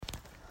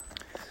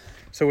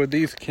So with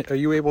these, are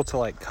you able to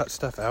like cut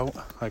stuff out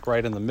like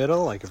right in the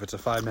middle? Like if it's a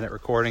 5-minute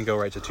recording, go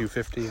right to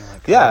 250. And,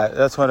 like, Yeah,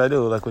 that's what I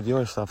do. Like with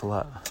your stuff a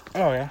lot.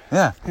 Oh yeah.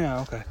 Yeah.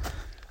 Yeah. Okay.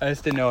 I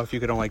just didn't know if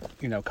you could only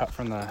cut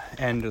from the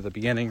end or the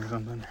beginning or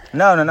something.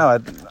 No.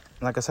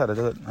 Like I said, I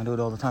do it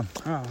all the time.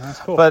 Oh, that's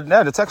cool. But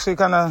yeah, it's actually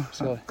kind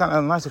of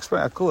a nice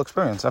experience, a cool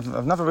experience.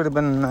 I've never really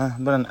been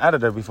an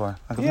editor before.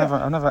 Like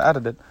I've never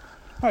edited.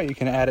 Oh, you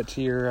can add it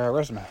to your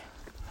resume.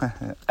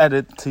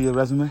 Edit to your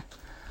resume.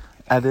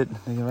 Edit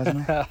to your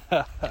resume.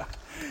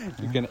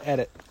 You can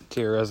edit to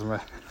your resume.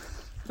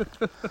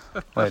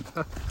 Wait,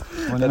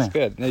 that's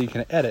good. No, you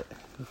can edit.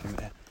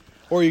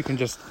 Or you can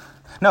just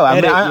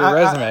edit your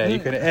resume. You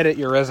can edit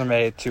your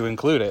resume to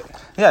include it.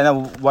 Yeah.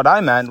 No, what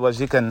I meant was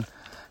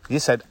you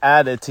said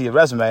add it to your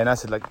resume, and I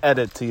said like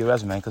edit to your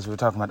resume because we were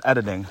talking about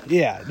editing.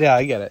 Yeah,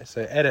 I get it.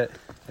 So edit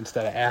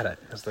instead of add it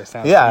because they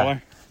sound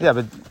similar.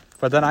 Yeah,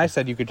 but then I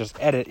said you could just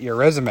edit your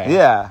resume.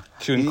 Yeah,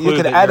 to include you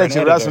could edit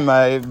your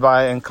resume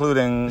by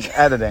including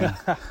editing.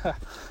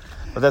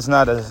 But that's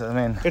not as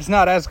it's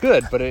not as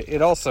good, but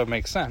it also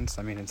makes sense.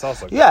 I mean, it's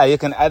also good. Yeah, you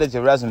can edit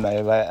your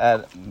resume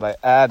by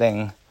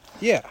adding.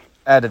 Yeah.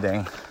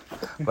 Editing,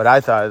 but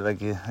I thought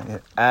like you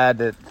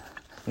add it.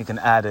 You can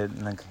add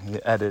it, like you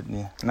edit.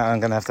 Now I'm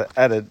gonna have to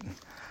edit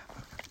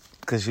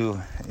because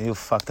you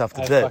fucked up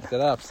the bit. I fucked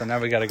it up, so now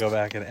we got to go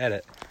back and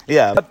edit.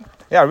 Yeah,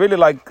 I really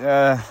like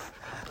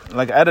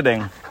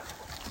editing.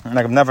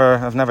 Like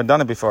I've never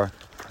done it before.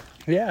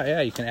 Yeah,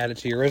 you can add it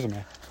to your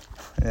resume.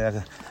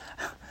 Yeah,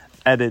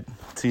 edit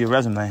to your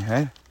resume,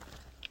 right?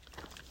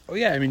 Oh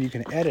yeah, I mean you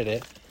can edit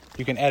it.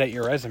 You can edit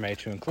your resume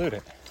to include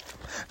it.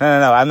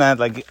 No. I meant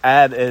like you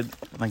add it,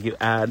 like you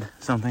add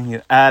something.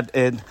 You add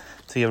it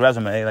to your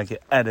resume, like you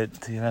edit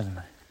to your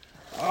resume.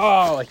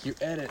 Oh, like you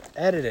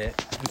edit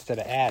it instead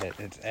of add it.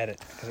 It's edit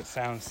because it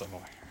sounds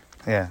similar.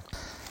 Yeah.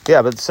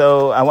 But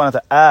so I wanted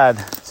to add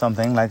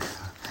something. Like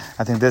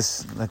I think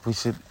we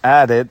should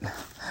add it,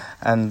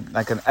 and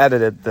I can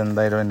edit it then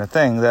later in the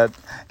thing. That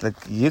like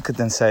you could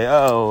then say,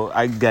 oh,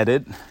 I get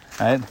it,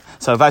 right?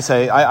 So if I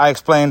say, I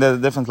explain the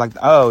difference, like,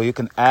 oh, you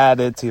can add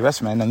it to your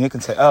resume, and then you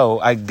can say, oh,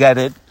 I get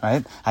it,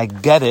 right? I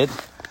get it.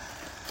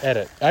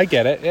 Edit. I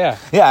get it, yeah.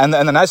 Yeah, and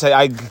then I say,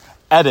 I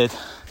edit,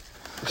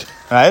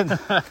 right?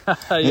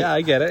 Yeah,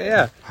 I get it,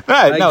 yeah.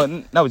 Right,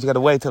 no, but you got to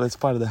wait till it's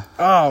part of the...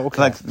 Oh, okay.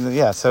 Like,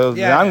 yeah, so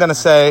I'm going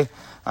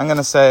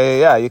to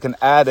say, yeah, you can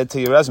add it to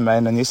your resume,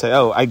 and then you say,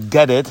 oh, I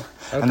get it,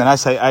 okay. And then I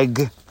say, I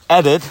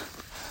edit.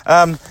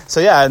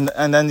 So yeah,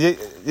 and then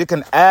you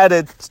can add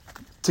it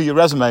to your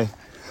resume.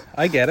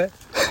 I get it.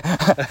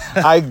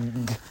 I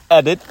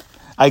edit.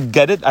 I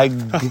get it. I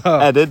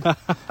edit.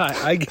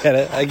 I get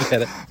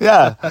it.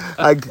 Yeah,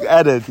 I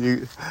edit.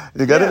 You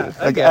get it?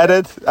 I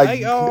edit.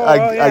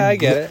 I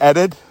get it.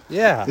 Edit.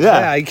 Yeah.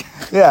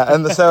 Yeah,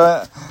 and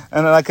so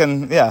and then I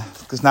can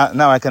because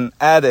now I can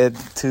add it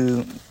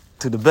to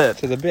the bit.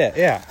 To the bit.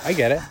 Yeah, I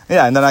get it.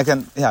 Yeah, and then I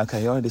can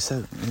okay. You already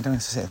said it. You don't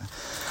have to say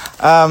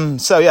it.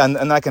 So yeah,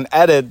 and I can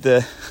edit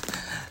the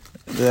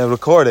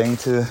recording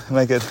to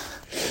make it.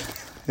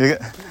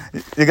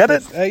 You get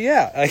it?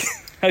 Yeah,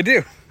 I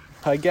do.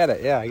 I get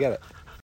it. Yeah, I get it.